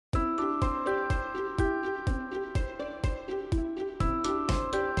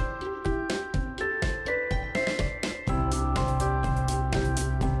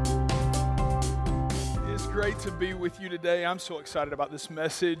great to be with you today. I'm so excited about this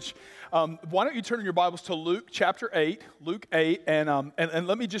message. Why don't you turn in your Bibles to Luke chapter 8, and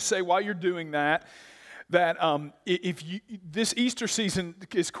let me just say while you're doing that, this Easter season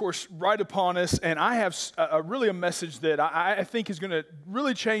is, of course, right upon us, and I have really a message that I think is going to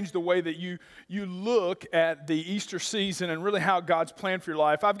really change the way that you look at the Easter season and really how God's planned for your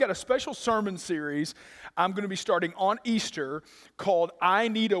life. I've got a special sermon series I'm going to be starting on Easter called "I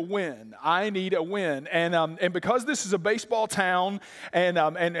Need a Win." I need a win, and because this is a baseball town, and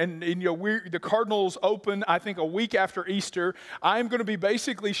you know the Cardinals open I think a week after Easter, I'm going to be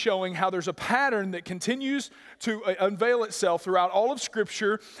basically showing how there's a pattern that continues to unveil itself throughout all of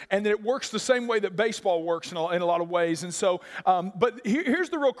Scripture, and that it works the same way that baseball works in a lot of ways. And so, but here's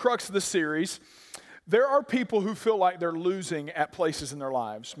the real crux of the series. There are people who feel like they're losing at places in their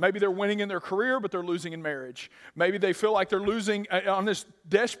lives. Maybe they're winning in their career, but they're losing in marriage. Maybe they feel like they're losing on this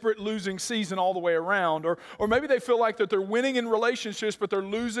desperate losing season all the way around. Or maybe they feel like that they're winning in relationships, but they're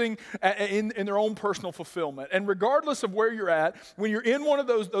losing in their own personal fulfillment. And regardless of where you're at, when you're in one of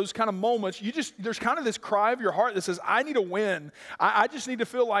those kind of moments, there's kind of this cry of your heart that says, I need a win. I just need to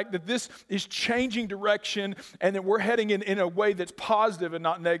feel like that this is changing direction and that we're heading in a way that's positive and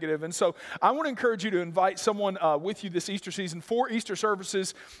not negative. And so I want to encourage you to invite someone with you this Easter season, 4 Easter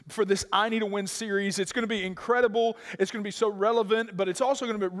services for this I Need a Win series. It's going to be incredible. It's going to be so relevant, but it's also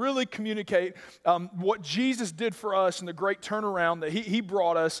going to really communicate what Jesus did for us and the great turnaround that he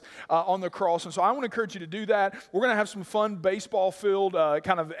brought us on the cross. And so I want to encourage you to do that. We're going to have some fun baseball-filled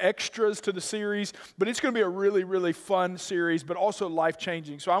kind of extras to the series, but it's going to be a really, really fun series, but also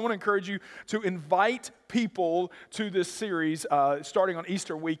life-changing. So I want to encourage you to invite people to this series starting on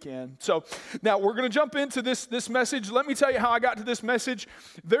Easter weekend. So now we're going to jump into this message. Let me tell you how I got to this message.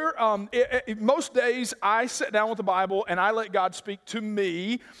 Most days I sit down with the Bible and I let God speak to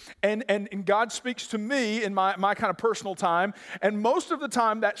me, and God speaks to me in my kind of personal time, and most of the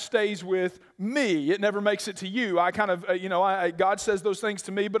time that stays with me. It never makes it to you. I kind of, God says those things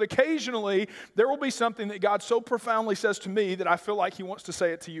to me, but occasionally there will be something that God so profoundly says to me that I feel like He wants to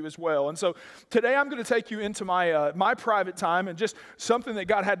say it to you as well. And so today I'm going to take you into my private time and just something that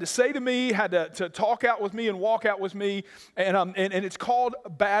God had to say to me, had to talk out with me and walk out with me, and it's called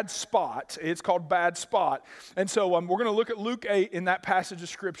Bad Spot. It's called Bad Spot. And so we're going to look at Luke 8 in that passage of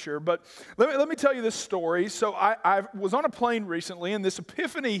Scripture. But let me tell you this story. So I was on a plane recently, and this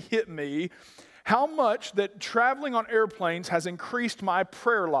epiphany hit me, how much that traveling on airplanes has increased my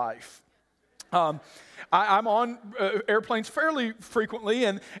prayer life. I'm on airplanes fairly frequently,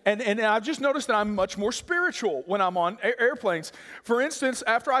 and I've just noticed that I'm much more spiritual when I'm on airplanes. For instance,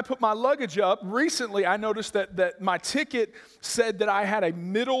 after I put my luggage up, recently I noticed that my ticket said that I had a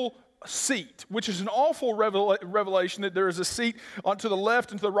middle seat, which is an awful revelation, that there is a seat to the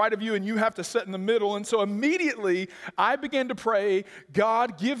left and to the right of you, and you have to sit in the middle. And so immediately I began to pray,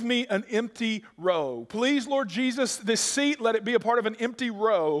 God, give me an empty row. Please, Lord Jesus, this seat, let it be a part of an empty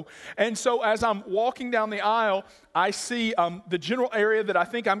row. And so as I'm walking down the aisle, I see the general area that I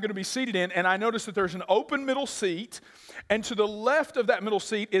think I'm going to be seated in, and I notice that there's an open middle seat, and to the left of that middle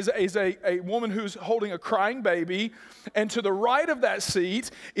seat is a woman who's holding a crying baby, and to the right of that seat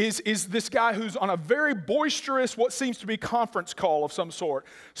is this guy who's on a very boisterous, what seems to be conference call of some sort.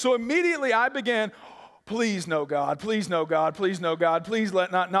 So immediately I began, please no God, please no God, please no God, please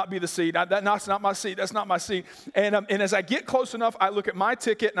let not be the seat. That's not my seat, that's not my seat. And as I get close enough, I look at my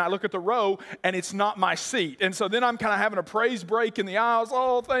ticket and I look at the row, and it's not my seat. And so then I'm kind of having a praise break in the aisles.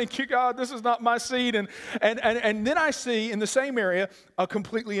 Oh, thank you, God, this is not my seat. And then I see in the same area a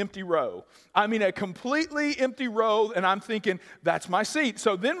completely empty row. I mean, a completely empty row, and I'm thinking, that's my seat.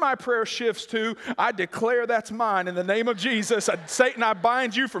 So then my prayer shifts to, I declare that's mine in the name of Jesus. Satan, I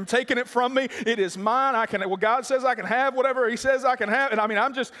bind you from taking it from me. It is mine. God says I can have whatever He says I can have. And I mean,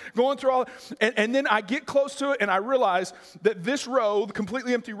 I'm just going through all, and then I get close to it, and I realize that this row, the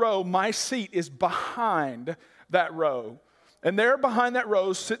completely empty row, my seat is behind that row. And there behind that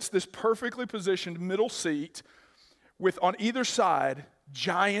row sits this perfectly positioned middle seat with on either side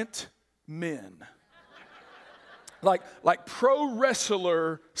giant men. Like pro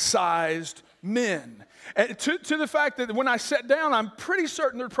wrestler sized men. And to the fact that when I sat down, I'm pretty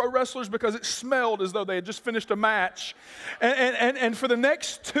certain they're pro wrestlers because it smelled as though they had just finished a match. And for the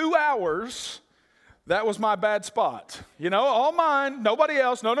next 2 hours, that was my bad spot. All mine, nobody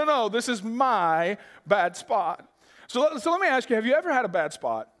else. No, this is my bad spot. So let me ask you, have you ever had a bad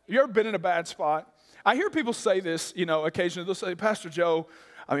spot? Have you ever been in a bad spot? I hear people say this, occasionally. They'll say, Pastor Joe,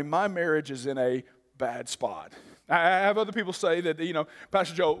 my marriage is in a bad spot. I have other people say that,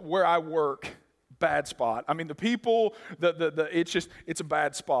 Pastor Joe, where I work, bad spot. I mean, the people, it's a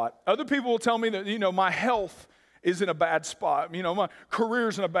bad spot. Other people will tell me that, my health is in a bad spot. My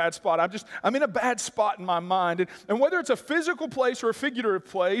career's in a bad spot. I'm in a bad spot in my mind. And whether it's a physical place or a figurative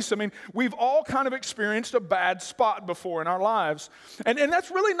place, we've all kind of experienced a bad spot before in our lives. And that's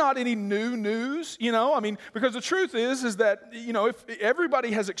really not any new news, because the truth is that, if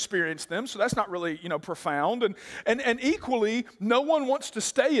everybody has experienced them, so that's not really, profound. And equally, no one wants to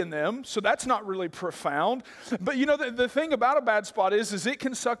stay in them, so that's not really profound. But, the thing about a bad spot is it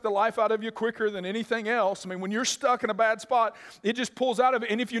can suck the life out of you quicker than anything else. When you're stuck in a bad spot, it just pulls out of it.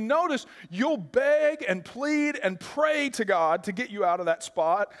 And if you notice, you'll beg and plead and pray to God to get you out of that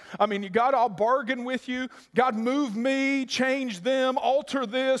spot. God, I'll bargain with you. God, move me, change them, alter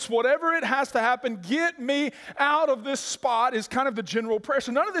this, whatever it has to happen, get me out of this spot is kind of the general prayer.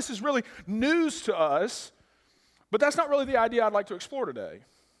 So none of this is really news to us, but that's not really the idea I'd like to explore today.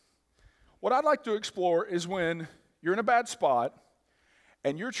 What I'd like to explore is when you're in a bad spot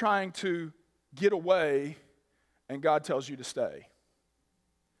and you're trying to get away and God tells you to stay.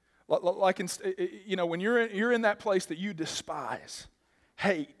 Like, when you're in that place that you despise,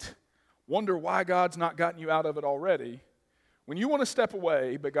 hate, wonder why God's not gotten you out of it already, when you want to step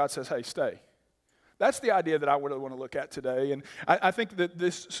away, but God says, hey, stay. That's the idea that I really want to look at today. And I think that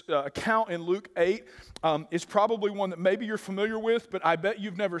this account in Luke 8 is probably one that maybe you're familiar with, but I bet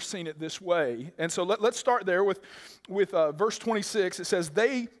you've never seen it this way. And so let's start there with verse 26. It says,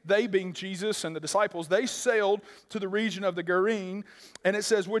 they being Jesus and the disciples, they sailed to the region of the Gerene, and it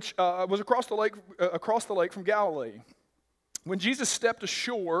says, which was across the lake from Galilee. When Jesus stepped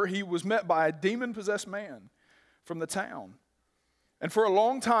ashore, he was met by a demon-possessed man from the town. And for a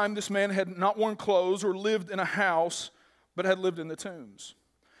long time, this man had not worn clothes or lived in a house, but had lived in the tombs.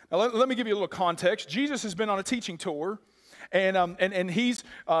 Now, let me give you a little context. Jesus has been on a teaching tour, and he's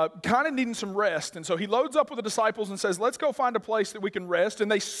kind of needing some rest. And so he loads up with the disciples and says, let's go find a place that we can rest.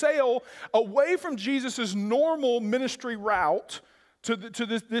 And they sail away from Jesus' normal ministry route to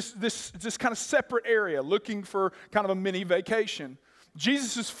this kind of separate area, looking for kind of a mini vacation.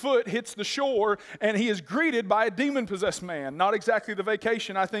 Jesus' foot hits the shore, and he is greeted by a demon-possessed man. Not exactly the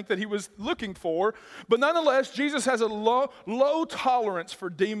vacation I think that he was looking for, but nonetheless, Jesus has a low tolerance for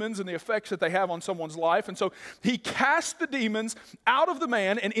demons and the effects that they have on someone's life. And so he casts the demons out of the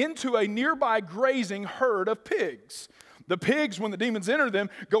man and into a nearby grazing herd of pigs. The pigs, when the demons enter them,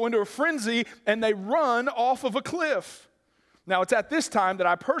 go into a frenzy, and they run off of a cliff. Now, it's at this time that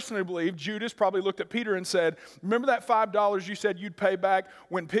I personally believe Judas probably looked at Peter and said, remember that $5 you said you'd pay back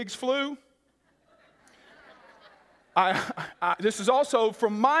when pigs flew? This is also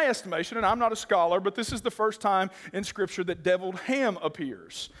from my estimation, and I'm not a scholar, but this is the first time in Scripture that deviled ham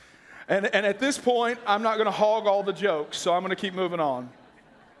appears. And at this point, I'm not going to hog all the jokes, so I'm going to keep moving on.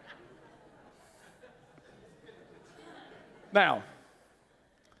 Now,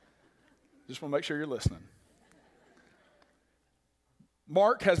 just want to make sure you're listening.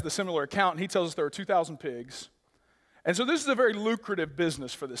 Mark has the similar account, and he tells us there are 2,000 pigs. And so this is a very lucrative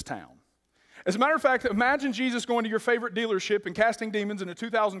business for this town. As a matter of fact, imagine Jesus going to your favorite dealership and casting demons into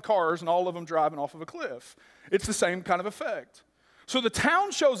 2,000 cars and all of them driving off of a cliff. It's the same kind of effect. So the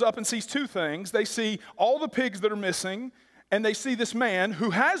town shows up and sees two things. They see all the pigs that are missing, and they see this man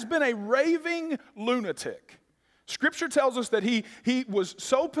who has been a raving lunatic. Scripture tells us that he was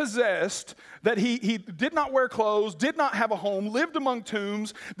so possessed that he did not wear clothes, did not have a home, lived among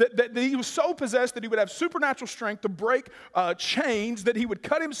tombs, that he was so possessed that he would have supernatural strength to break chains, that he would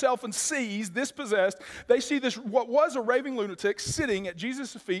cut himself and seize this possessed. They see this, what was a raving lunatic, sitting at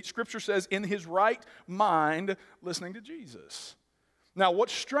Jesus' feet, Scripture says, in his right mind, listening to Jesus. Now,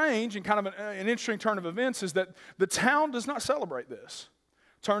 what's strange and kind of an interesting turn of events is that the town does not celebrate this.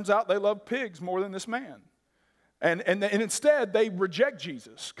 Turns out they love pigs more than this man. And instead, they reject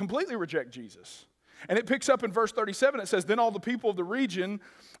Jesus, completely reject Jesus. And it picks up in verse 37, it says, then all the people of the region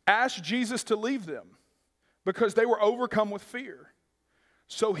asked Jesus to leave them because they were overcome with fear.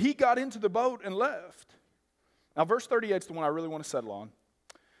 So he got into the boat and left. Now, verse 38 is the one I really want to settle on.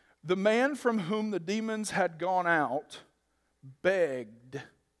 The man from whom the demons had gone out begged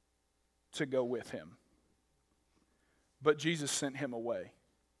to go with him, but Jesus sent him away.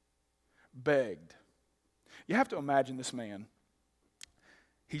 Begged. You have to imagine this man.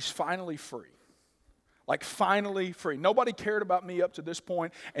 He's finally free. Like finally free. Nobody cared about me up to this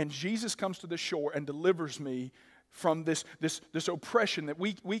point, and Jesus comes to the shore and delivers me from this oppression that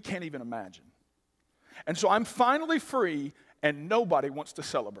we can't even imagine. And so I'm finally free, and nobody wants to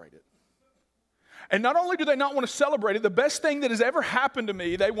celebrate it. And not only do they not want to celebrate it, the best thing that has ever happened to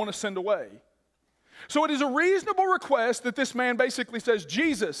me, they want to send away. So it is a reasonable request that this man basically says,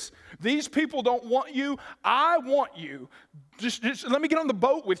 Jesus, these people don't want you. I want you. Just let me get on the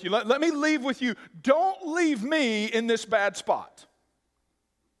boat with you. Let me leave with you. Don't leave me in this bad spot.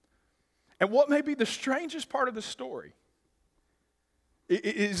 And what may be the strangest part of the story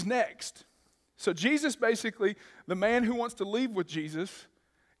is next. So Jesus basically, the man who wants to leave with Jesus,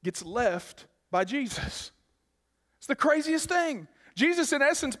 gets left by Jesus. It's the craziest thing. Jesus, in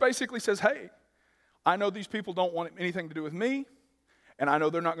essence, basically says, hey, I know these people don't want anything to do with me, and I know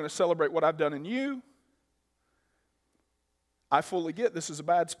they're not going to celebrate what I've done in you. I fully get this is a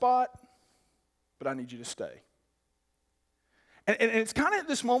bad spot, but I need you to stay. And it's kind of at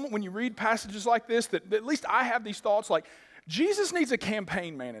this moment when you read passages like this that at least I have these thoughts like, Jesus needs a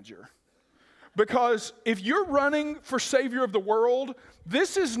campaign manager. Because if you're running for Savior of the world,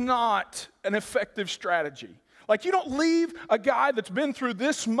 this is not an effective strategy. Like, you don't leave a guy that's been through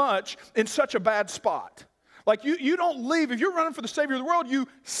this much in such a bad spot. Like, you don't leave. If you're running for the Savior of the world, you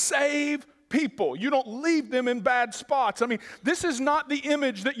save people. You don't leave them in bad spots. I mean, this is not the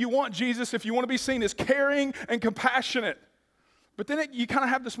image that you want, Jesus, if you want to be seen as caring and compassionate. But then you kind of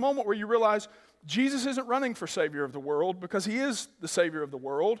have this moment where you realize Jesus isn't running for Savior of the world because he is the Savior of the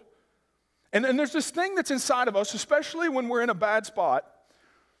world. And there's this thing that's inside of us, especially when we're in a bad spot,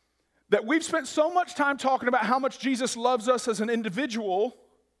 that we've spent so much time talking about how much Jesus loves us as an individual.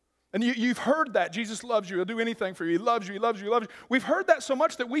 And you've heard that. Jesus loves you. He'll do anything for you. He loves you. He loves you. He loves you. We've heard that so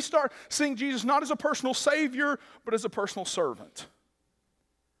much that we start seeing Jesus not as a personal Savior, but as a personal servant.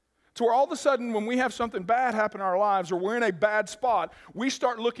 To where all of a sudden, when we have something bad happen in our lives or we're in a bad spot, we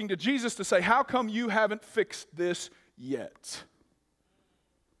start looking to Jesus to say, how come you haven't fixed this yet?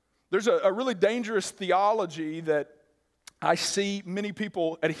 There's a really dangerous theology that I see many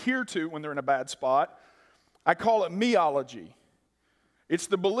people adhere to when they're in a bad spot. I call it meology. It's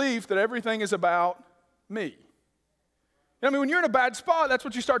the belief that everything is about me. I mean, when you're in a bad spot, that's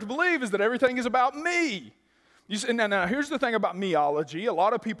what you start to believe, is that everything is about me. You say, now, here's the thing about meology. A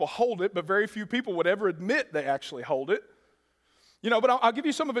lot of people hold it, but very few people would ever admit they actually hold it. But I'll give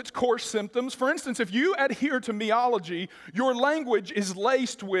you some of its core symptoms. For instance, if you adhere to meology, your language is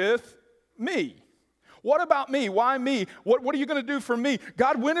laced with me. What about me? Why me? What are you going to do for me?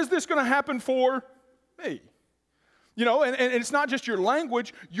 God, when is this going to happen for me? And it's not just your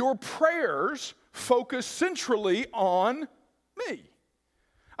language. Your prayers focus centrally on me.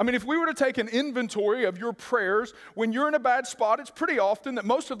 I mean, if we were to take an inventory of your prayers, when you're in a bad spot, it's pretty often that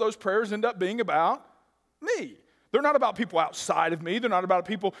most of those prayers end up being about me. They're not about people outside of me. They're not about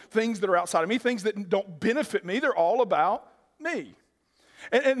things that are outside of me, things that don't benefit me. They're all about me.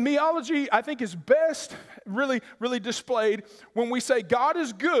 And meology, I think, is best really, really displayed when we say God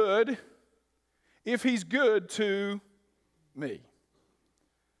is good if he's good to me.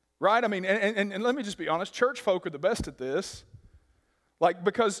 Right? I mean, and let me just be honest, church folk are the best at this.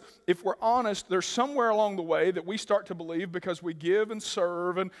 Because if we're honest, there's somewhere along the way that we start to believe, because we give and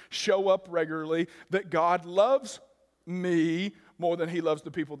serve and show up regularly, that God loves me more than he loves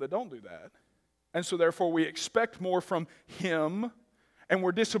the people that don't do that. And so therefore we expect more from him, and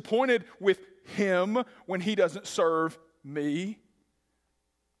we're disappointed with him when he doesn't serve me.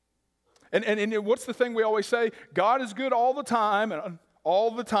 And what's the thing we always say? God is good all the time, and all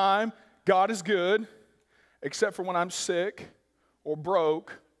the time God is good, except for when I'm sick or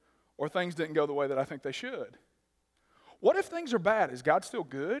broke, or things didn't go the way that I think they should. What if things are bad? Is God still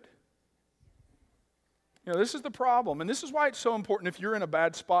good? This is the problem, and this is why it's so important if you're in a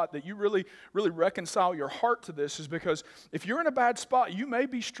bad spot that you really, really reconcile your heart to this, is because if you're in a bad spot, you may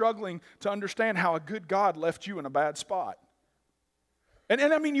be struggling to understand how a good God left you in a bad spot. And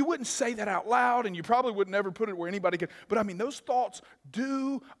I mean, you wouldn't say that out loud, and you probably would never put it where anybody could, but I mean, those thoughts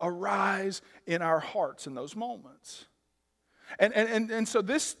do arise in our hearts in those moments. And so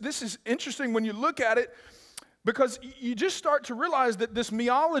this is interesting when you look at it, because you just start to realize that this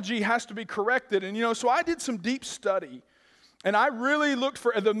meology has to be corrected. And so I did some deep study, and I really looked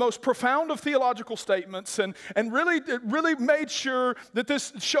for the most profound of theological statements, and really made sure that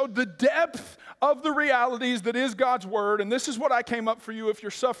this showed the depth of the realities that is God's word. And this is what I came up for you if you're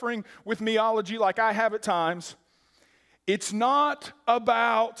suffering with meology like I have at times. It's not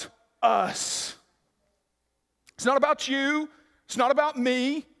about us. It's not about you. It's not about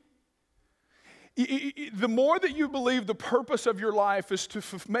me. The more that you believe the purpose of your life is to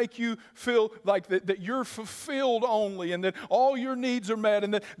make you feel like that you're fulfilled only, and that all your needs are met,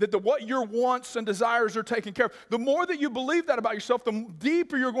 and that what your wants and desires are taken care of, the more that you believe that about yourself, the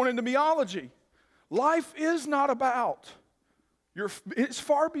deeper you're going into meology. Life is not about it's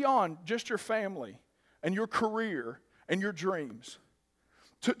far beyond just your family and your career and your dreams.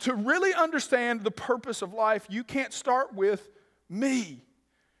 To really understand the purpose of life, you can't start with me.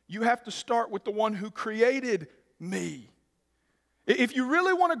 You have to start with the one who created me. If you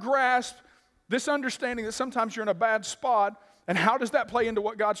really want to grasp this understanding that sometimes you're in a bad spot, and how does that play into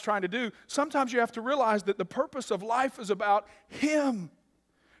what God's trying to do? Sometimes you have to realize that the purpose of life is about Him.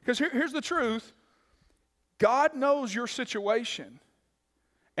 Because here's the truth. God knows your situation,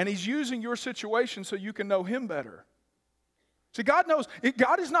 and He's using your situation so you can know Him better. See, God knows.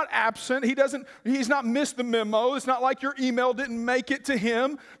 God is not absent. He's not missed the memo. It's not like your email didn't make it to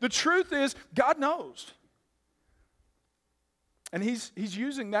Him. The truth is, God knows. And He's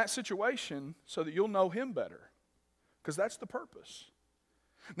using that situation so that you'll know Him better. Because that's the purpose.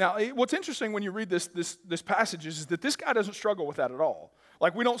 Now, what's interesting when you read this passage is that this guy doesn't struggle with that at all.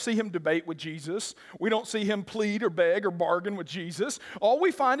 Like, we don't see him debate with Jesus. We don't see him plead or beg or bargain with Jesus. All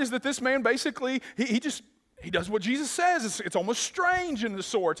we find is that this man basically, he does what Jesus says. It's almost strange in the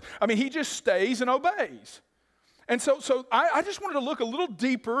sorts. I mean, he just stays and obeys. And so I just wanted to look a little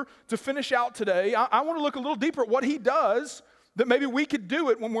deeper to finish out today. I want to look a little deeper at what he does, that maybe we could do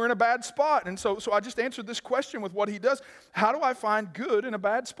it when we're in a bad spot. And so I just answered this question with what he does. How do I find good in a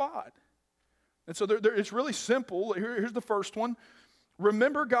bad spot? And so it's really simple. Here's the first one.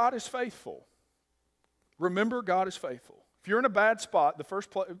 Remember God is faithful. Remember God is faithful. If you're in a bad spot, the first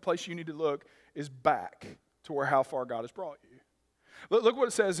place you need to look is back to how far God has brought you. Look what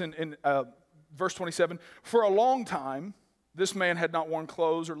it says in verse 27. For a long time, this man had not worn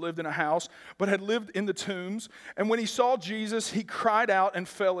clothes or lived in a house, but had lived in the tombs. And when he saw Jesus, he cried out and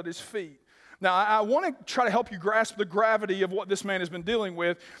fell at his feet. Now, I want to try to help you grasp the gravity of what this man has been dealing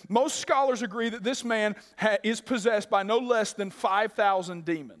with. Most scholars agree that this man is possessed by no less than 5,000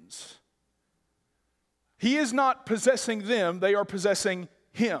 demons. He is not possessing them, they are possessing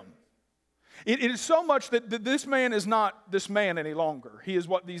him. It is so much that this man is not this man any longer. He is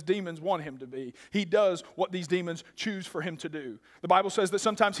what these demons want him to be. He does what these demons choose for him to do. The Bible says that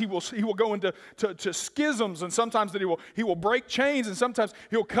sometimes he will go into schisms, and sometimes that he will break chains, and sometimes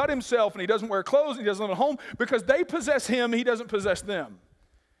he'll cut himself, and he doesn't wear clothes, and he doesn't live at home, because they possess him, he doesn't possess them.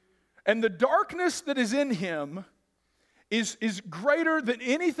 And the darkness that is in him is greater than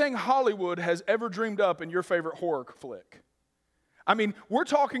anything Hollywood has ever dreamed up in your favorite horror flick. I mean, we're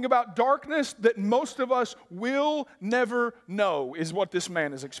talking about darkness that most of us will never know is what this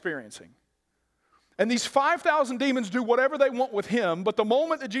man is experiencing. And these 5,000 demons do whatever they want with him, but the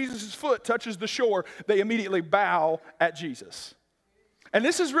moment that Jesus' foot touches the shore, they immediately bow at Jesus. And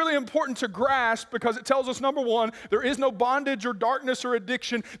this is really important to grasp because it tells us, number one, there is no bondage or darkness or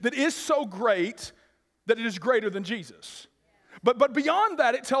addiction that is so great that it is greater than Jesus. But beyond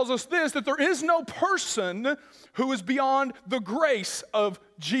that, it tells us this, that there is no person who is beyond the grace of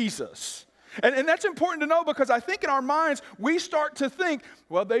Jesus. And that's important to know because I think in our minds, we start to think,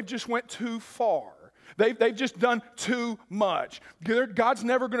 well, they've just went too far. They've just done too much. God's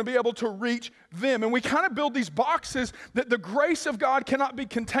never going to be able to reach them. And we kind of build these boxes that the grace of God cannot be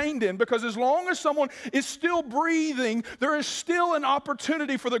contained in, because as long as someone is still breathing, there is still an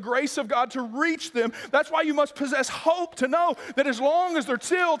opportunity for the grace of God to reach them. That's why you must possess hope to know that as long as they're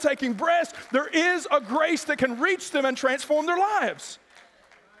still taking breaths, there is a grace that can reach them and transform their lives.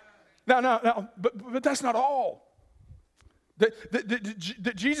 But that's not all.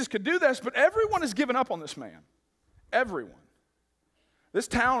 That Jesus could do this, but everyone has given up on this man. Everyone. This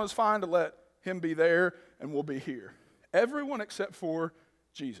town is fine to let him be there, and we'll be here. Everyone except for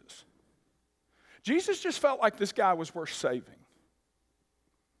Jesus. Jesus just felt like this guy was worth saving.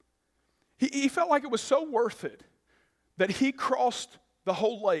 He felt like it was so worth it that he crossed the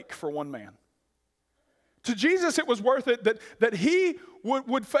whole lake for one man. To Jesus, it was worth it that he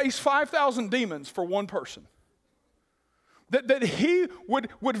would face 5,000 demons for one person. That he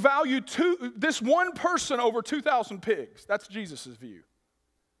would value this one person over 2,000 pigs. That's Jesus' view.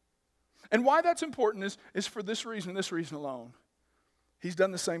 And why that's important is for this reason alone. He's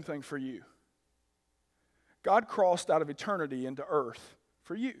done the same thing for you. God crossed out of eternity into earth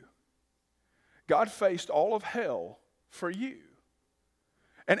for you. God faced all of hell for you.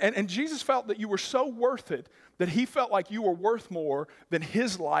 And Jesus felt that you were so worth it that he felt like you were worth more than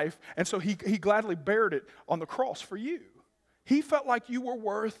his life, and so he gladly bared it on the cross for you. He felt like you were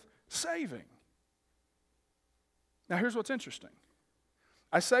worth saving. Now, here's what's interesting.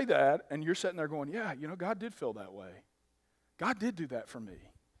 I say that, and you're sitting there going, yeah, God did feel that way. God did do that for me.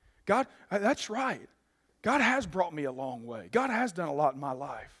 God, that's right. God has brought me a long way. God has done a lot in my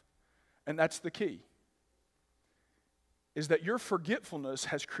life. And that's the key, is that your forgetfulness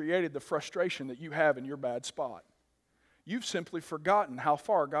has created the frustration that you have in your bad spot. You've simply forgotten how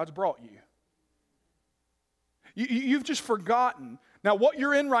far God's brought you. You've just forgotten Now, what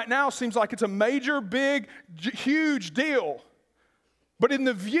you're in right now seems like it's a major, big, huge deal. But in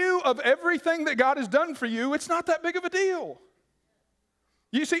the view of everything that God has done for you, it's not that big of a deal.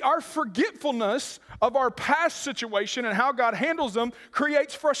 You see, our forgetfulness of our past situation and how God handles them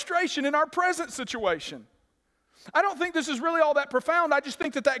creates frustration in our present situation. I don't think this is really all that profound. I just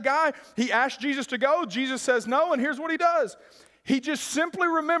think that guy, he asked Jesus to go. Jesus says no, and here's what he does. He just simply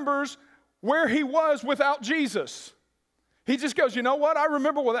remembers where he was without Jesus. He just goes, you know what? I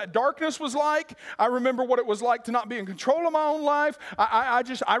remember what that darkness was like. I remember what it was like to not be in control of my own life.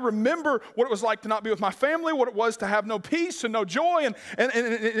 I remember what it was like to not be with my family, what it was to have no peace and no joy.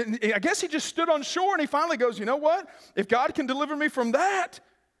 And I guess he just stood on shore and he finally goes, you know what? If God can deliver me from that,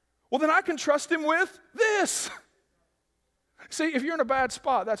 well, then I can trust him with this. See, if you're in a bad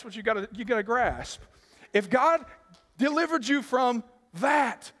spot, that's what you gotta grasp. If God delivered you from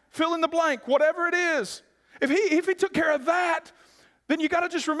that, fill in the blank, whatever it is, if he took care of that, then you got to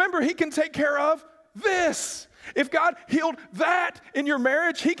just remember he can take care of this. If God healed that in your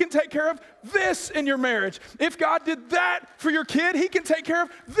marriage, he can take care of this in your marriage. If God did that for your kid, he can take care of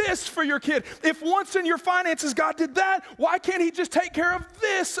this for your kid. If once in your finances God did that, why can't he just take care of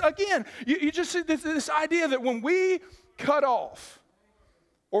this again? You just see this idea that when we cut off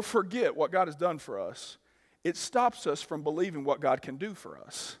or forget what God has done for us, it stops us from believing what God can do for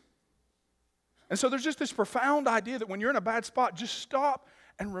us. And so there's just this profound idea that when you're in a bad spot, just stop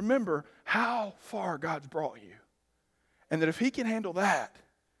and remember how far God's brought you. And that if he can handle that,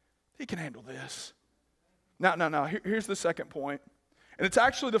 he can handle this. Now, here's the second point. And it's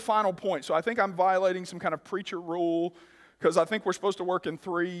actually the final point. So I think I'm violating some kind of preacher rule because I think we're supposed to work in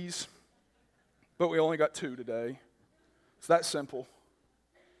threes, but we only got two today. It's that simple.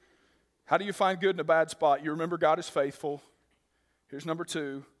 How do you find good in a bad spot? You remember God is faithful. Here's number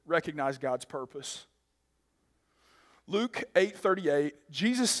two. Recognize God's purpose. Luke 8:38,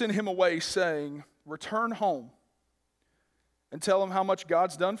 Jesus sent him away saying, return home and tell him how much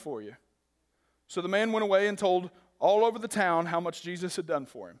God's done for you. So the man went away and told all over the town how much Jesus had done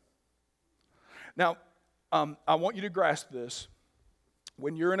for him. Now, I want you to grasp this.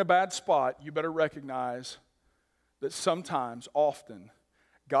 When you're in a bad spot, you better recognize that sometimes, often,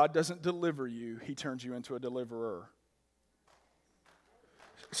 God doesn't deliver you, he turns you into a deliverer.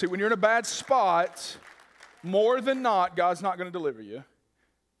 See, when you're in a bad spot, more than not, God's not going to deliver you.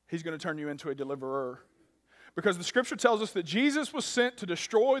 He's going to turn you into a deliverer. Because the scripture tells us that Jesus was sent to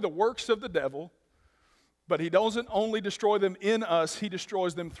destroy the works of the devil, but he doesn't only destroy them in us, he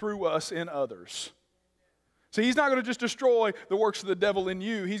destroys them through us in others. See, he's not going to just destroy the works of the devil in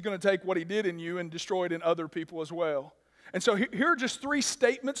you. He's going to take what he did in you and destroy it in other people as well. And so here are just three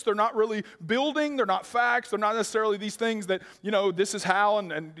statements. They're not really building. They're not facts. They're not necessarily these things that, this is how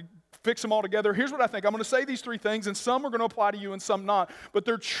and fix them all together. Here's what I think. I'm going to say these three things, and some are going to apply to you and some not. But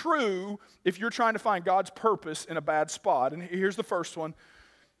they're true if you're trying to find God's purpose in a bad spot. And here's the first one.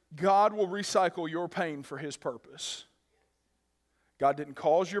 God will recycle your pain for his purpose. God didn't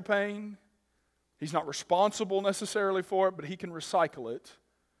cause your pain. He's not responsible necessarily for it, but he can recycle it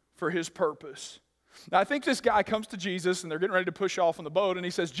for his purpose. Now, I think this guy comes to Jesus, and they're getting ready to push off on the boat, and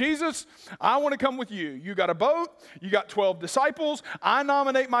he says, Jesus, I want to come with you. You got a boat. You got 12 disciples. I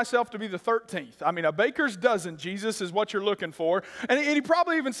nominate myself to be the 13th. I mean, a baker's dozen, Jesus, is what you're looking for. And he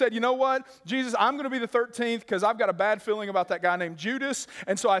probably even said, you know what, Jesus, I'm going to be the 13th because I've got a bad feeling about that guy named Judas,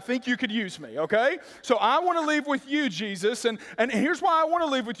 and so I think you could use me, okay? So I want to leave with you, Jesus, and here's why I want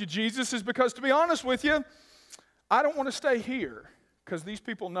to leave with you, Jesus, is because, to be honest with you, I don't want to stay here because these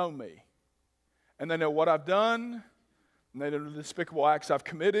people know me. And they know what I've done, and they know the despicable acts I've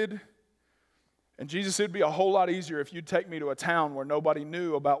committed. And Jesus, it would be a whole lot easier if you'd take me to a town where nobody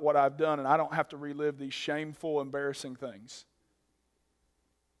knew about what I've done, and I don't have to relive these shameful, embarrassing things.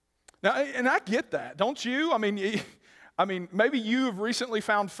 Now, and I get that, don't you? I mean, maybe you have recently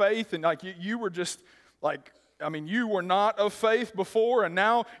found faith, and you were just you were not of faith before, and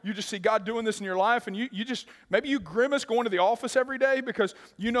now you just see God doing this in your life, and maybe you grimace going to the office every day because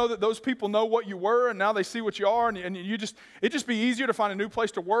you know that those people know what you were, and now they see what you are, and it'd just be easier to find a new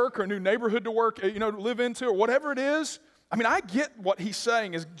place to work or a new neighborhood to work, to live into, or whatever it is. I mean, I get what he's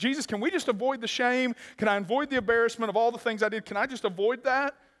saying is, Jesus, can we just avoid the shame? Can I avoid the embarrassment of all the things I did? Can I just avoid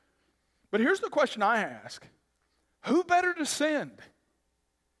that? But here's the question I ask. Who better to send?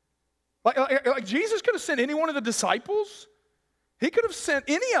 Like Jesus could have sent any one of the disciples. He could have sent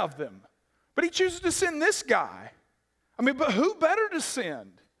any of them. But he chooses to send this guy. But who better to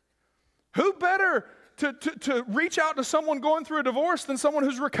send? Who better to reach out to someone going through a divorce than someone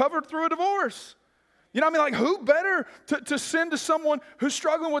who's recovered through a divorce? Who better to send to someone who's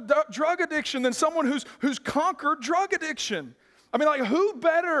struggling with drug addiction than someone who's conquered drug addiction? I mean, like, who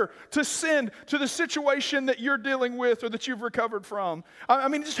better to send to the situation that you're dealing with or that you've recovered from? I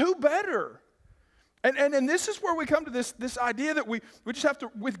mean, just who better? And this is where we come to this idea that we just have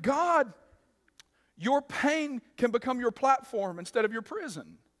to, with God, your pain can become your platform instead of your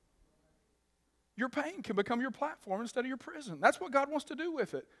prison. Your pain can become your platform instead of your prison. That's what God wants to do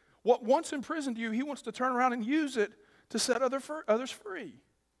with it. What once imprisoned you, he wants to turn around and use it to set others free.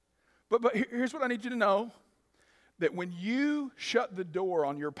 But here's what I need you to know. That when you shut the door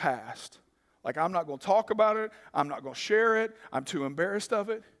on your past, like I'm not going to talk about it, I'm not going to share it, I'm too embarrassed of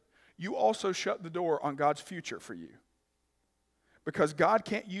it, you also shut the door on God's future for you. Because God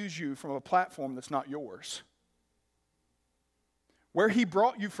can't use you from a platform that's not yours. Where he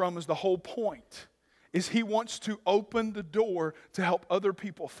brought you from is the whole point, is he wants to open the door to help other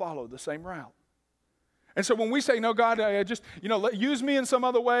people follow the same route. And so when we say, no, God, just, use me in some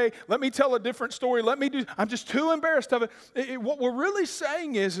other way. Let me tell a different story. I'm just too embarrassed of it. What we're really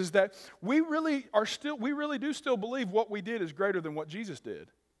saying is that we really do still believe what we did is greater than what Jesus did.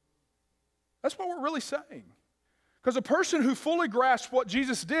 That's what we're really saying. Because a person who fully grasps what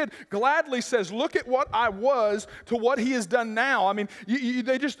Jesus did gladly says, look at what I was to what he has done now. I mean,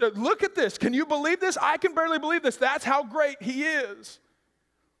 they just look at this. Can you believe this? I can barely believe this. That's how great he is.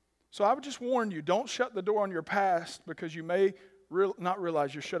 So I would just warn you, don't shut the door on your past because you may not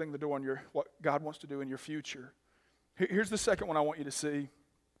realize you're shutting the door on what God wants to do in your future. Here's the second one I want you to see.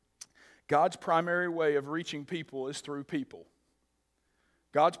 God's primary way of reaching people is through people.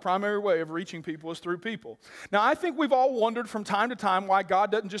 God's primary way of reaching people is through people. Now, I think we've all wondered from time to time why God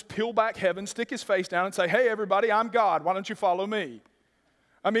doesn't just peel back heaven, stick his face down and say, hey, everybody, I'm God. Why don't you follow me?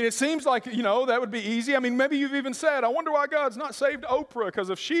 I mean, it seems like, that would be easy. I mean, maybe you've even said, I wonder why God's not saved Oprah, because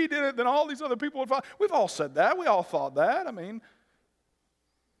if she did it, then all these other people would follow. We've all said that. We all thought that. I mean,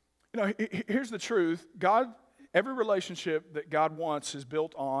 here's the truth. Every relationship that God wants is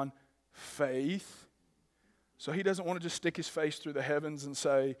built on faith. So he doesn't want to just stick his face through the heavens and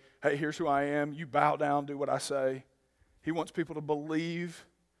say, hey, here's who I am. You bow down, do what I say. He wants people to believe,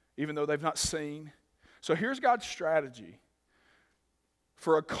 even though they've not seen. So here's God's strategy.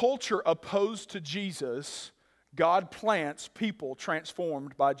 For a culture opposed to Jesus, God plants people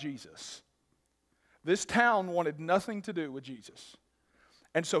transformed by Jesus. This town wanted nothing to do with Jesus.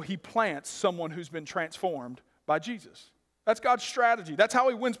 And so he plants someone who's been transformed by Jesus. That's God's strategy. That's how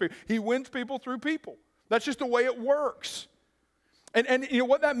he wins people. He wins people through people. That's just the way it works. And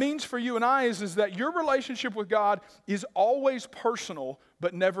what that means for you and I is that your relationship with God is always personal,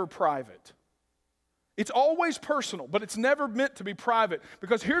 but never private. It's always personal, but it's never meant to be private.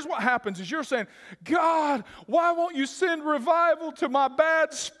 Because here's what happens is you're saying, God, why won't you send revival to my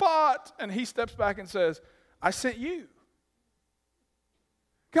bad spot? And he steps back and says, I sent you.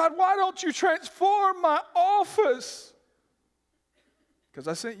 God, why don't you transform my office? Because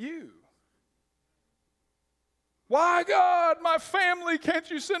I sent you. Why, God, my family, can't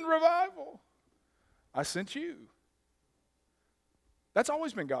you send revival? I sent you. That's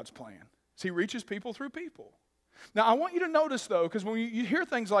always been God's plan. He reaches people through people. Now, I want you to notice, though, because when you hear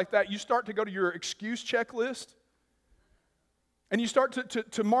things like that, you start to go to your excuse checklist. And you start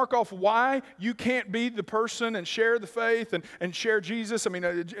to mark off why you can't be the person and share the faith and share Jesus. I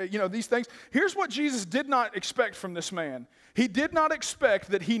mean, these things. Here's what Jesus did not expect from this man. He did not expect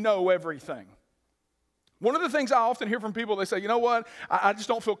that he know everything. One of the things I often hear from people, they say, you know what? I just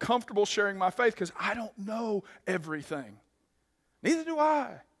don't feel comfortable sharing my faith because I don't know everything. Neither do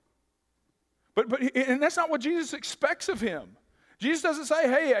I. And that's not what Jesus expects of him. Jesus doesn't say,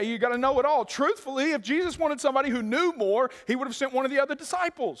 hey, you got to know it all. Truthfully, if Jesus wanted somebody who knew more, he would have sent one of the other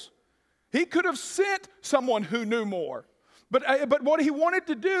disciples. He could have sent someone who knew more. But what he wanted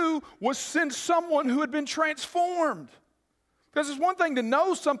to do was send someone who had been transformed. Because it's one thing to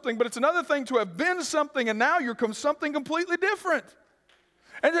know something, but it's another thing to have been something, and now you're something completely different.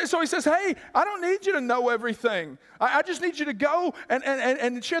 And so he says, hey, I don't need you to know everything. I just need you to go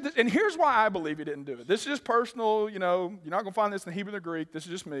and share this. And here's why I believe he didn't do it. This is just personal, you're not going to find this in the Hebrew or the Greek. This is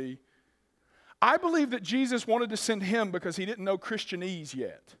just me. I believe that Jesus wanted to send him because he didn't know Christianese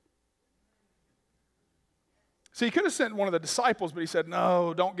yet. See, he could have sent one of the disciples, but he said,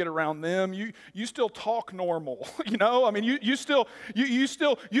 no, don't get around them. You still talk normal, I mean, you don't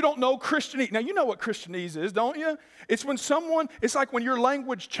know Christianese. Now, you know what Christianese is, don't you? It's like when your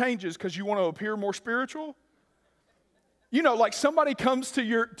language changes because you want to appear more spiritual. Like somebody comes to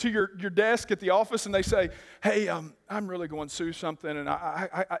your desk at the office and they say, hey, I'm really going through something, and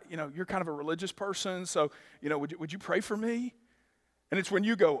I you're kind of a religious person, so, would you pray for me? And it's when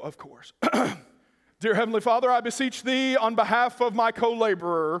you go, of course. Dear Heavenly Father, I beseech thee on behalf of my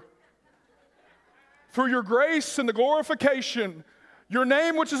co-laborer, through your grace and the glorification, your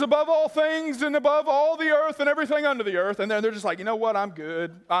name which is above all things and above all the earth and everything under the earth. And then they're just like, you know what, I'm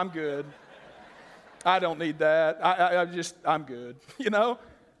good. I don't need that. I'm good. You know,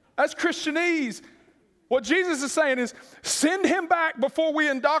 that's Christianese. What Jesus is saying is send him back before we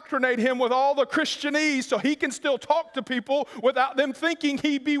indoctrinate him with all the Christianese so he can still talk to people without them thinking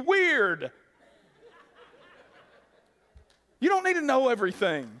he'd be weird. You don't need to know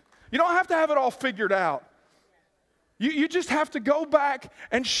everything. You don't have to have it all figured out. You just have to go back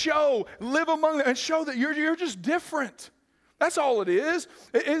and live among them and show that you're just different. That's all it is.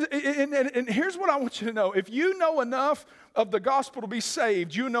 And here's what I want you to know. If you know enough of the gospel to be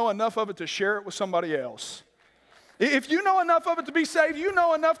saved, you know enough of it to share it with somebody else. If you know enough of it to be saved, you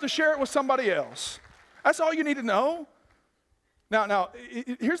know enough to share it with somebody else. That's all you need to know. Now,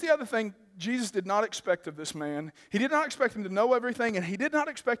 here's the other thing Jesus did not expect of this man. He did not expect him to know everything, and he did not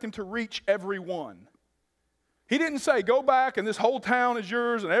expect him to reach everyone. He didn't say, go back and this whole town is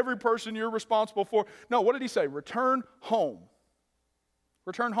yours and every person you're responsible for. No, what did he say? Return home.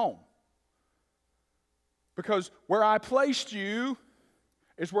 Return home. Because where I placed you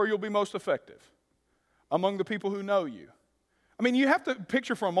is where you'll be most effective, among the people who know you. I mean, you have to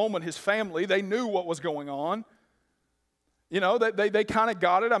picture for a moment his family. They knew what was going on. You know, they kind of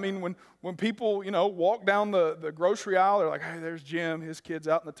got it. I mean, when people, you know, walk down the grocery aisle, they're like, hey, there's Jim. His kid's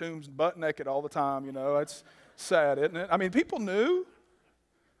out in the tombs butt naked all the time. You know, it's sad, isn't it? I mean, people knew.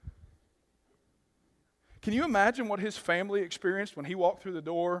 Can you imagine what his family experienced when he walked through the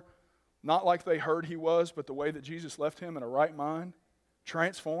door, not like they heard he was, but the way that Jesus left him in a right mind,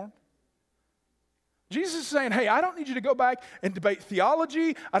 transformed? Jesus is saying, hey, I don't need you to go back and debate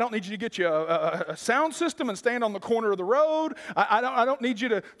theology. I don't need you to get you a sound system and stand on the corner of the road. I don't need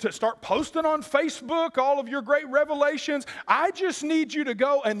you to start posting on Facebook all of your great revelations. I just need you to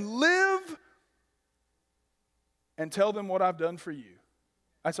go and live and tell them what I've done for you.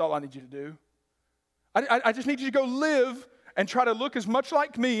 That's all I need you to do. I just need you to go live and try to look as much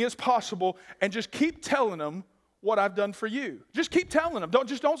like me as possible and just keep telling them what I've done for you. Just keep telling them.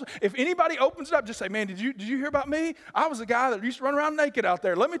 Don't. If anybody opens it up, just say, man, did you hear about me? I was a guy that used to run around naked out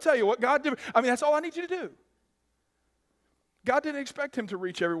there. Let me tell you what God did. I mean, that's all I need you to do. God didn't expect him to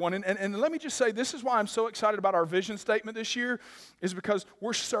reach everyone. And let me just say, this is why I'm so excited about our vision statement this year, is because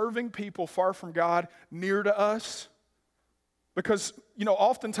we're serving people far from God near to us. Because, you know,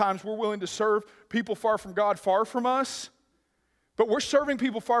 oftentimes we're willing to serve people far from God, far from us. But we're serving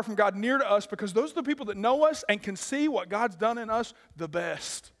people far from God near to us because those are the people that know us and can see what God's done in us the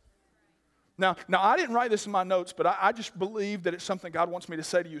best. Now I didn't write this in my notes, but I just believe that it's something God wants me to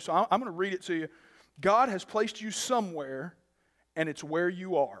say to you. So I'm going to read it to you. God has placed you somewhere, and it's where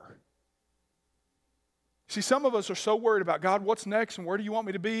you are. See, some of us are so worried about, God, what's next, and where do you want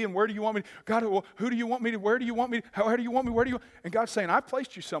me to be, and where do you want me to, God, well, who do you want me to, where do you want me, how do you want me, where do you, and God's saying, I've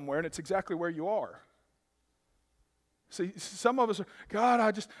placed you somewhere, and it's exactly where you are. See, some of us are,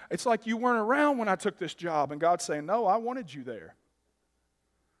 God, it's like you weren't around when I took this job, and God's saying, no, I wanted you there.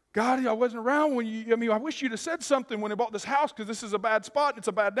 God, I wasn't around when I wish you'd have said something when I bought this house because this is a bad spot, and it's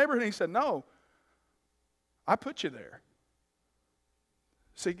a bad neighborhood, and he said, no, I put you there.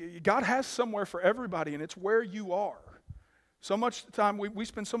 See, God has somewhere for everybody, and it's where you are. So much time, we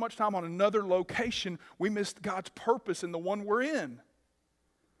spend so much time on another location, we miss God's purpose in the one we're in.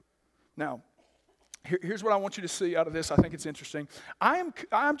 Now, here's what I want you to see out of this. I think it's interesting.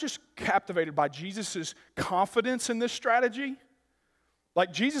 I'm just captivated by Jesus' confidence in this strategy.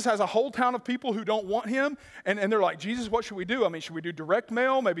 Like, Jesus has a whole town of people who don't want him, and they're like, Jesus, what should we do? I mean, should we do direct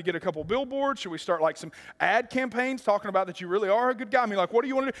mail, maybe get a couple billboards? Should we start like some ad campaigns talking about that you really are a good guy? I mean, like, what do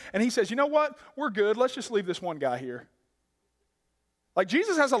you want to do? And he says, you know what? We're good. Let's just leave this one guy here. Like,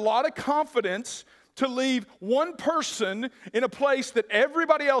 Jesus has a lot of confidence to leave one person in a place that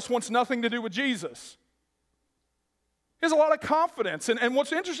everybody else wants nothing to do with Jesus. He has a lot of confidence. And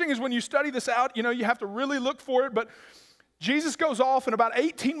what's interesting is when you study this out, you know, you have to really look for it, but Jesus goes off, and about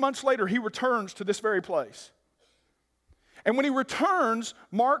 18 months later, he returns to this very place. And when he returns,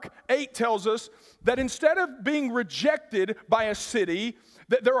 Mark 8 tells us that instead of being rejected by a city,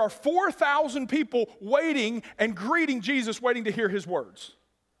 that there are 4,000 people waiting and greeting Jesus, waiting to hear his words.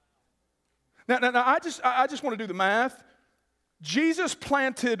 Now I just want to do the math. Jesus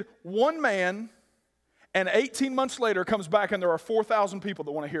planted one man, and 18 months later comes back, and there are 4,000 people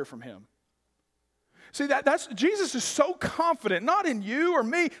that want to hear from him. See, that's Jesus is so confident, not in you or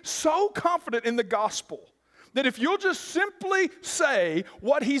me, so confident in the gospel That if you'll just simply say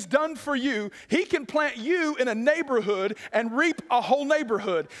what he's done for you, he can plant you in a neighborhood and reap a whole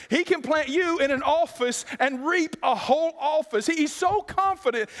neighborhood. He can plant you in an office and reap a whole office. He's so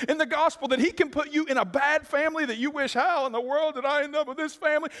confident in the gospel that he can put you in a bad family that you wish, how in the world did I end up with this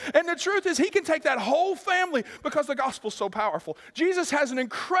family? And the truth is, he can take that whole family because the gospel's so powerful. Jesus has an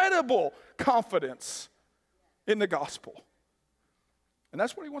incredible confidence in the gospel. And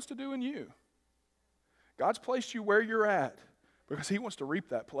that's what he wants to do in you. God's placed you where you're at because he wants to reap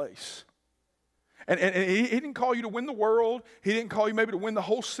that place. And he didn't call you to win the world. He didn't call you maybe to win the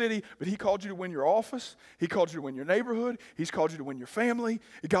whole city, but he called you to win your office. He called you to win your neighborhood. He's called you to win your family.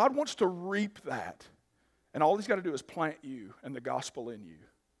 God wants to reap that. And all he's got to do is plant you and the gospel in you.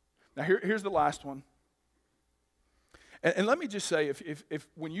 Now here's the last one. And let me just say, if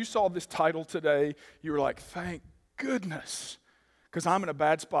when you saw this title today, you were like, thank goodness, because I'm in a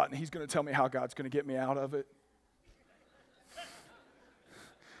bad spot and he's going to tell me how God's going to get me out of it.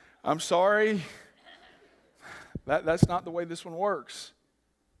 I'm sorry. That's not the way this one works.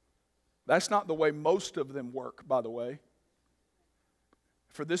 That's not the way most of them work, by the way.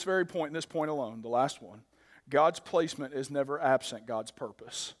 For this very point, and this point alone, the last one, God's placement is never absent God's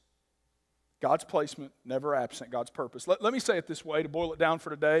purpose. God's placement, never absent God's purpose. Let me say it this way to boil it down for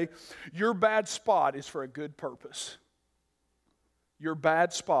today. Your bad spot is for a good purpose. Your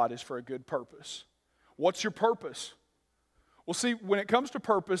bad spot is for a good purpose. What's your purpose? Well, see, when it comes to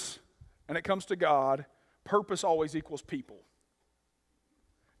purpose and it comes to God, purpose always equals people.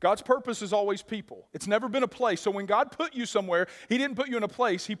 God's purpose is always people. It's never been a place. So when God put you somewhere, he didn't put you in a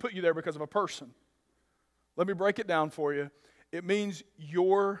place. He put you there because of a person. Let me break it down for you. It means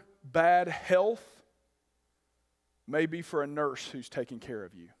your bad health may be for a nurse who's taking care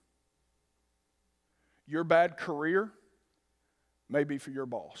of you. Your bad career may be for your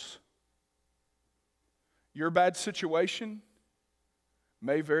boss. Your bad situation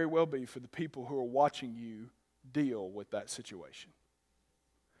may very well be for the people who are watching you deal with that situation.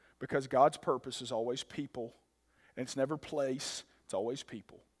 Because God's purpose is always people, and it's never place, it's always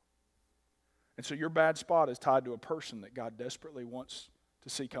people. And so your bad spot is tied to a person that God desperately wants to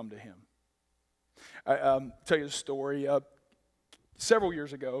see come to him. I'll tell you a story. Several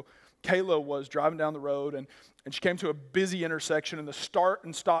years ago, Kayla was driving down the road, and she came to a busy intersection, and the start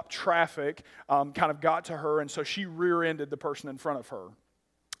and stop traffic kind of got to her, and so she rear-ended the person in front of her.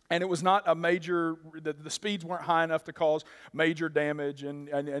 And it was not a major, the speeds weren't high enough to cause major damage, and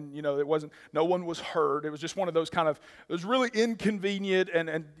you know, it wasn't, no one was hurt. It was just one of those kind of, it was really inconvenient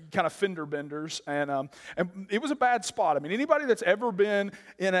and kind of fender benders, and it was a bad spot. I mean, anybody that's ever been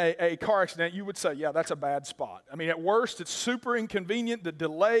in a car accident, you would say, yeah, that's a bad spot. I mean, at worst, it's super inconvenient, the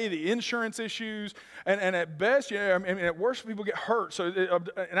delay, the insurance issues, and at best, I mean, at worst, people get hurt. So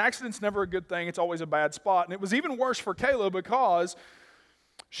an accident's never a good thing. It's always a bad spot. And it was even worse for Kayla because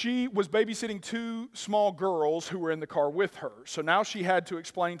she was babysitting two small girls who were in the car with her. So now she had to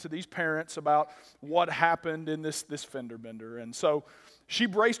explain to these parents about what happened in this fender bender. And so she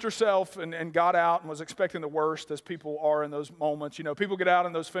braced herself and got out and was expecting the worst, as people are in those moments. You know, people get out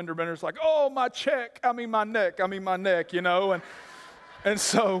in those fender benders like, oh, my neck, you know. And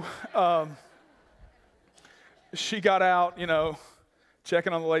so she got out, you know,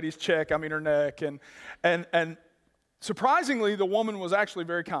 checking on the lady's her neck. And surprisingly, the woman was actually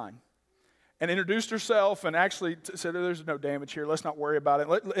very kind and introduced herself and actually said, there's no damage here. Let's not worry about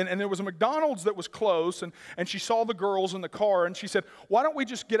it. And there was a McDonald's that was close, and she saw the girls in the car, and she said, why don't we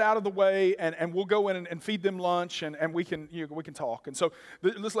just get out of the way, and we'll go in and feed them lunch, and we can talk. And so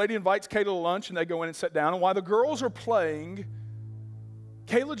this lady invites Kayla to lunch, and they go in and sit down. And while the girls are playing,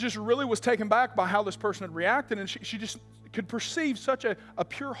 Kayla just really was taken back by how this person had reacted, and she just could perceive such a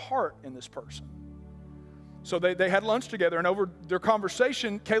pure heart in this person. So they had lunch together, and over their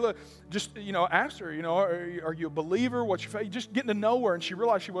conversation, Kayla just, asked her, are you a believer? What's your faith? Just getting to know her, and she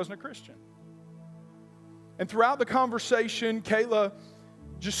realized she wasn't a Christian. And throughout the conversation, Kayla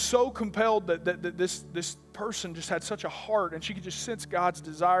just so compelled that this person just had such a heart, and she could just sense God's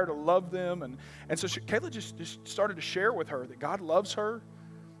desire to love them. And so Kayla just started to share with her that God loves her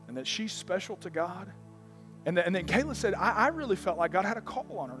and that she's special to God. And then Kayla said, I really felt like God had a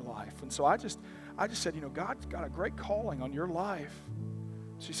call on her life. And so I just said, God's got a great calling on your life.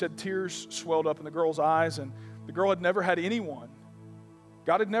 She said tears swelled up in the girl's eyes, and the girl had never had anyone.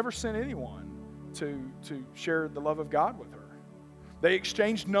 God had never sent anyone to share the love of God with her. They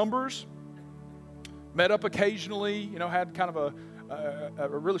exchanged numbers, met up occasionally, had kind of a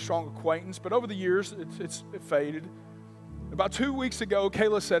really strong acquaintance. But over the years, it faded. About 2 weeks ago,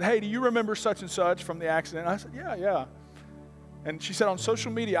 Kayla said, hey, do you remember such and such from the accident? And I said, yeah. And she said, on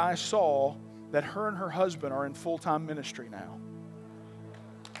social media, I saw that her and her husband are in full-time ministry now.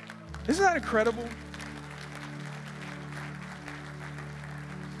 Isn't that incredible?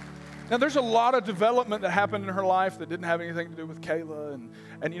 Now, there's a lot of development that happened in her life that didn't have anything to do with Kayla,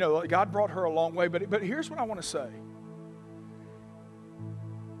 and you know, God brought her a long way, but here's what I want to say.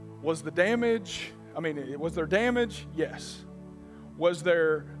 Was there damage? Yes. Was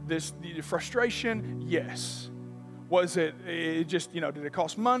there this frustration? Yes. Was it just, did it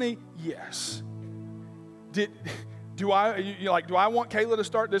cost money? Yes. Do I want Kayla to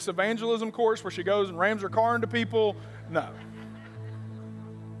start this evangelism course where she goes and rams her car into people? No.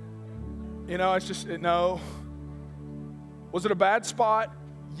 It's just, no. Was it a bad spot?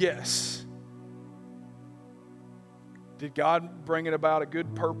 Yes. Did God bring it about a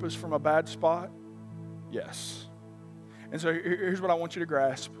good purpose from a bad spot? Yes. And so here's what I want you to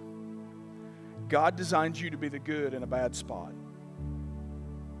grasp. God designed you to be the good in a bad spot.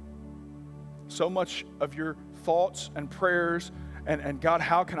 So much of your thoughts and prayers and God,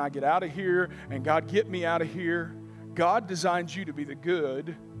 how can I get out of here? And God, get me out of here. God designed you to be the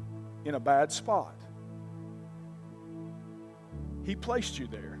good in a bad spot. He placed you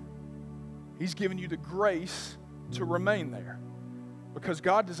there. He's given you the grace to remain there. Because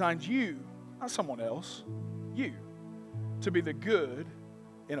God designed you, not someone else, you, to be the good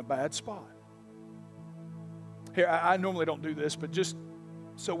in a bad spot. Here, I normally don't do this, but just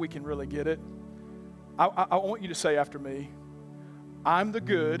so we can really get it, I want you to say after me, I'm the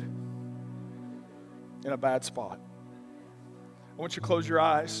good in a bad spot. I want you to close your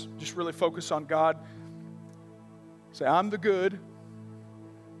eyes. Just really focus on God. Say, I'm the good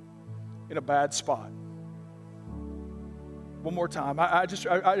in a bad spot. One more time. I just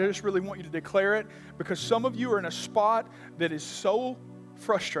really want you to declare it, because some of you are in a spot that is so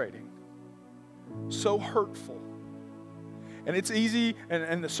frustrating, so hurtful. And it's easy,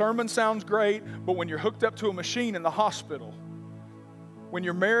 and the sermon sounds great, but when you're hooked up to a machine in the hospital, when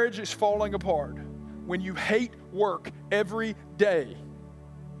your marriage is falling apart, when you hate work every day.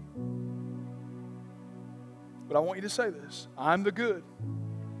 But I want you to say this. I'm the good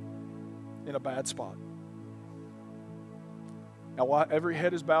in a bad spot. Now, while every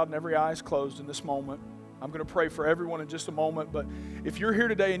head is bowed and every eye is closed in this moment, I'm going to pray for everyone in just a moment. But if you're here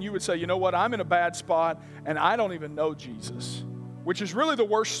today and you would say, you know what, I'm in a bad spot and I don't even know Jesus, which is really the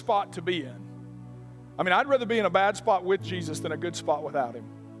worst spot to be in. I mean, I'd rather be in a bad spot with Jesus than a good spot without him.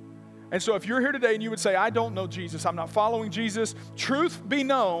 And so if you're here today and you would say, I don't know Jesus, I'm not following Jesus, truth be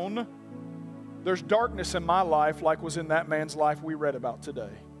known, there's darkness in my life like was in that man's life we read about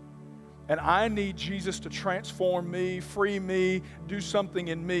today. And I need Jesus to transform me, free me, do something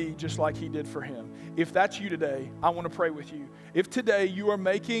in me just like he did for him. If that's you today, I want to pray with you. If today you are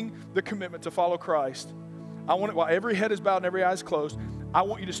making the commitment to follow Christ, while every head is bowed and every eye is closed, I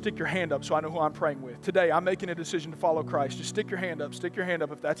want you to stick your hand up so I know who I'm praying with. Today, I'm making a decision to follow Christ. Just stick your hand up. Stick your hand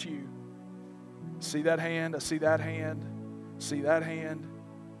up if that's you. See that hand? I see that hand. See that hand?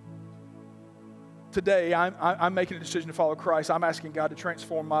 Today, I'm making a decision to follow Christ. I'm asking God to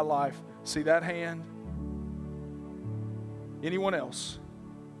transform my life. See that hand? Anyone else?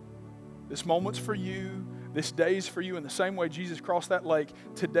 This moment's for you. This day's for you. In the same way Jesus crossed that lake,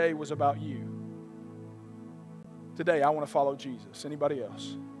 today was about you. Today, I want to follow Jesus. Anybody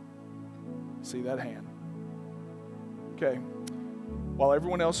else? See that hand? Okay. While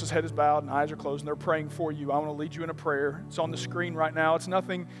everyone else's head is bowed and eyes are closed and they're praying for you, I want to lead you in a prayer. It's on the screen right now. It's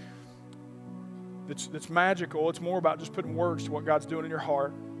nothing that's magical. It's more about just putting words to what God's doing in your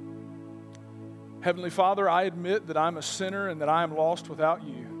heart. Heavenly Father, I admit that I'm a sinner and that I am lost without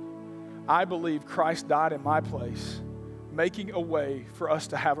you. I believe Christ died in my place, making a way for us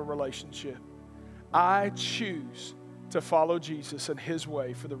to have a relationship. I choose to follow Jesus and his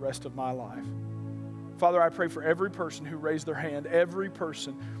way for the rest of my life. Father, I pray for every person who raised their hand, every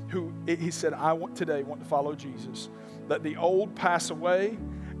person who he said, I want to follow Jesus. Let the old pass away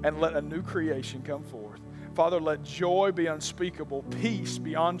and let a new creation come forth. Father, let joy be unspeakable, peace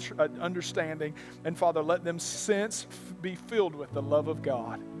beyond understanding, and Father, let them be filled with the love of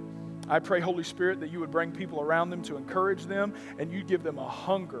God. I pray, Holy Spirit, that you would bring people around them to encourage them, and you'd give them a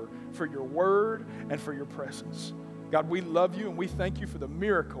hunger for your word and for your presence. God, we love you, and we thank you for the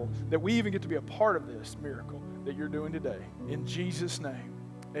miracle that we even get to be a part of this miracle that you're doing today. In Jesus' name,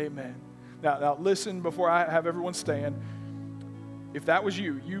 amen. Now listen, before I have everyone stand, if that was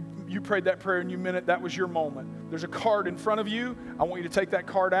you prayed that prayer and you meant it, that was your moment. There's a card in front of you. I want you to take that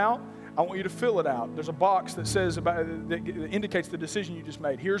card out. I want you to fill it out. There's a box that says that indicates the decision you just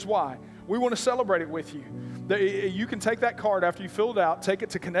made. Here's why. We want to celebrate it with you. You can take that card after you fill it out, take it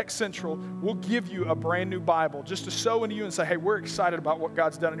to Connect Central. We'll give you a brand new Bible just to sow into you and say, hey, we're excited about what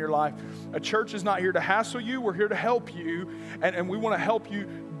God's done in your life. A church is not here to hassle you. We're here to help you, and we want to help you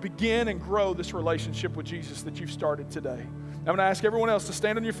begin and grow this relationship with Jesus that you've started today. I'm going to ask everyone else to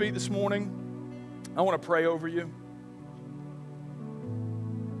stand on your feet this morning. I want to pray over you.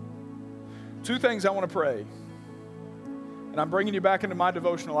 Two things I want to pray. And I'm bringing you back into my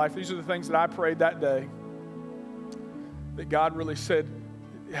devotional life. These are the things that I prayed that day. That God really said,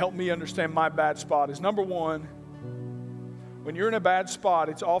 help me understand my bad spot. Is number one, when you're in a bad spot,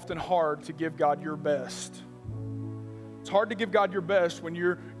 it's often hard to give God your best. It's hard to give God your best when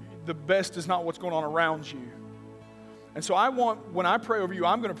the best is not what's going on around you. And so when I pray over you,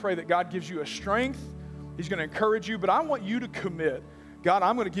 I'm going to pray that God gives you a strength. He's going to encourage you, but I want you to commit. God,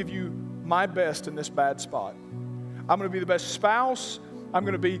 I'm going to give you my best in this bad spot. I'm going to be the best spouse. I'm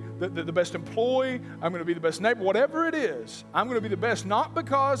going to be the best employee. I'm going to be the best neighbor. Whatever it is, I'm going to be the best, not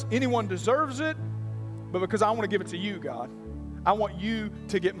because anyone deserves it, but because I want to give it to you, God. I want you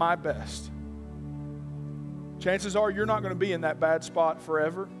to get my best. Chances are you're not going to be in that bad spot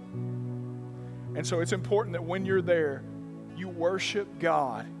forever. And so it's important that when you're there, you worship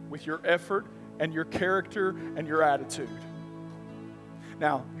God with your effort and your character and your attitude.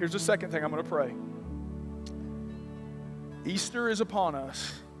 Now, here's the second thing I'm going to pray. Easter is upon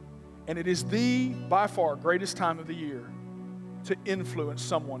us, and it is the, by far, greatest time of the year to influence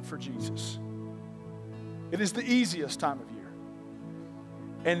someone for Jesus. It is the easiest time of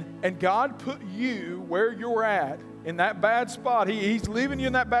year. And God put you where you're at in that bad spot. He's leaving you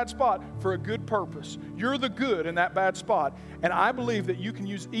in that bad spot for a good purpose. You're the good in that bad spot. And I believe that you can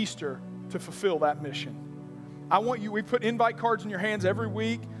use Easter to fulfill that mission. We put invite cards in your hands every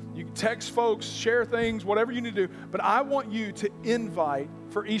week. You can text folks, share things, whatever you need to do. But I want you to invite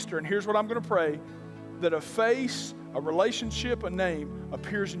for Easter. And here's what I'm going to pray, that a face, a relationship, a name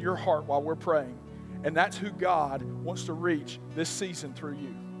appears in your heart while we're praying. And that's who God wants to reach this season through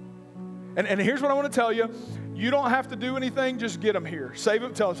you. And here's what I want to tell you. You don't have to do anything. Just get them here. Save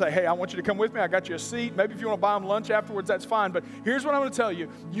them. Tell them, say, hey, I want you to come with me. I got you a seat. Maybe if you want to buy them lunch afterwards, that's fine. But here's what I'm going to tell you.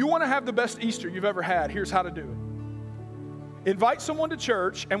 You want to have the best Easter you've ever had. Here's how to do it. Invite someone to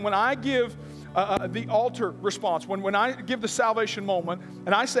church, and when I give the altar response, when I give the salvation moment,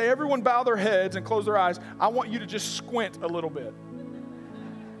 and I say everyone bow their heads and close their eyes, I want you to just squint a little bit.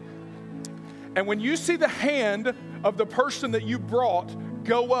 And when you see the hand of the person that you brought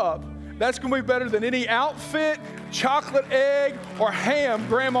go up, that's going to be better than any outfit, chocolate egg, or ham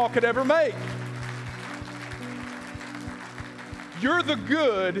Grandma could ever make. You're the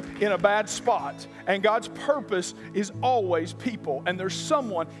good in a bad spot. And God's purpose is always people. And there's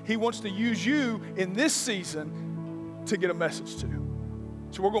someone He wants to use you in this season to get a message to.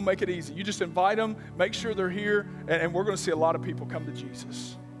 So we're going to make it easy. You just invite them, make sure they're here, and we're going to see a lot of people come to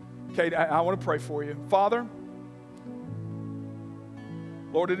Jesus. Okay, I want to pray for you. Father,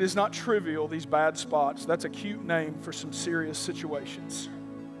 Lord, it is not trivial, these bad spots. That's a cute name for some serious situations.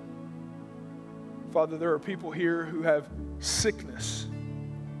 Father, there are people here who have sickness.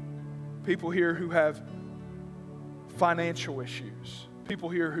 People here who have financial issues. People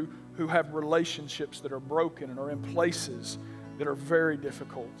here who have relationships that are broken and are in places that are very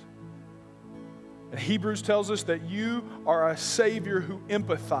difficult. And Hebrews tells us that you are a Savior who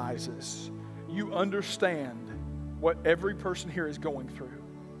empathizes. You understand what every person here is going through.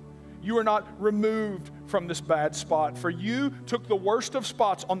 You are not removed from this bad spot, for you took the worst of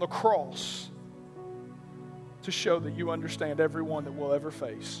spots on the cross to show that you understand everyone that we'll ever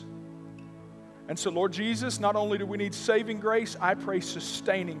face. And so, Lord Jesus, not only do we need saving grace, I pray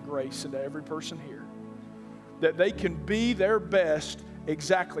sustaining grace into every person here, that they can be their best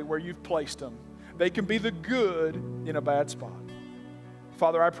exactly where you've placed them. They can be the good in a bad spot.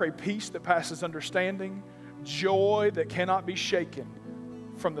 Father, I pray peace that passes understanding, joy that cannot be shaken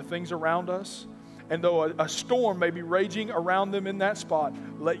from the things around us. And though a storm may be raging around them in that spot,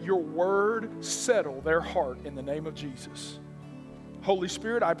 let your word settle their heart in the name of Jesus. Holy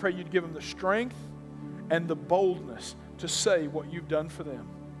Spirit, I pray you'd give them the strength and the boldness to say what you've done for them.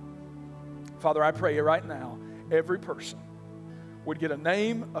 Father, I pray right now, every person would get a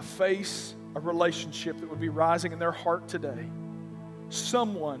name, a face, a relationship that would be rising in their heart today.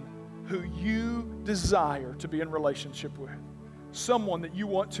 Someone who you desire to be in relationship with. Someone that you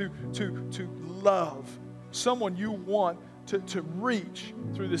want to love. Someone you want to reach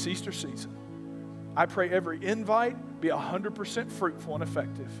through this Easter season. I pray every invite be 100% fruitful and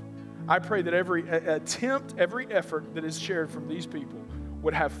effective. I pray that every attempt, every effort that is shared from these people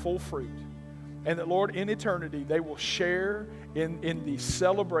would have full fruit. And that, Lord, in eternity, they will share in the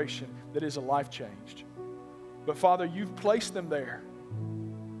celebration that is a life changed. But Father, you've placed them there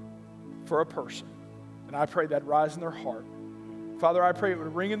for a person. And I pray that rise in their heart. Father, I pray it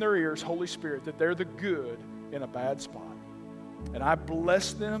would ring in their ears, Holy Spirit, that they're the good in a bad spot. And I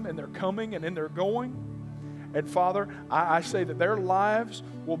bless them in their coming and in their going. And Father, I say that their lives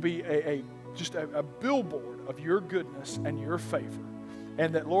will be just a billboard of your goodness and your favor.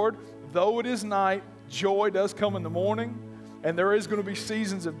 And that, Lord, though it is night, joy does come in the morning. And there is going to be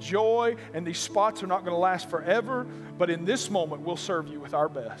seasons of joy, and these spots are not going to last forever. But in this moment, we'll serve you with our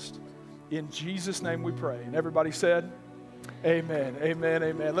best. In Jesus' name we pray. And everybody said, amen, amen,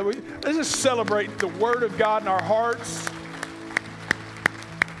 amen. Let's just celebrate the Word of God in our hearts.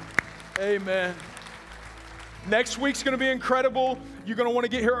 Amen. Next week's going to be incredible. You're going to want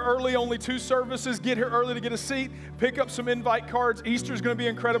to get here early, only 2 services. Get here early to get a seat. Pick up some invite cards. Easter's going to be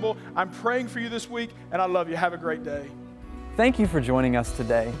incredible. I'm praying for you this week, and I love you. Have a great day. Thank you for joining us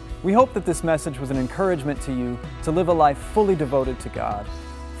today. We hope that this message was an encouragement to you to live a life fully devoted to God.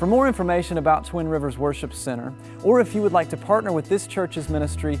 For more information about Twin Rivers Worship Center, or if you would like to partner with this church's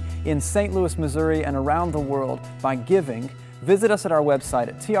ministry in St. Louis, Missouri and around the world by giving, visit us at our website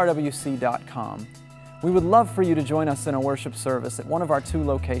at trwc.com. We would love for you to join us in a worship service at one of our 2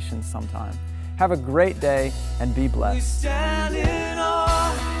 locations sometime. Have a great day and be blessed.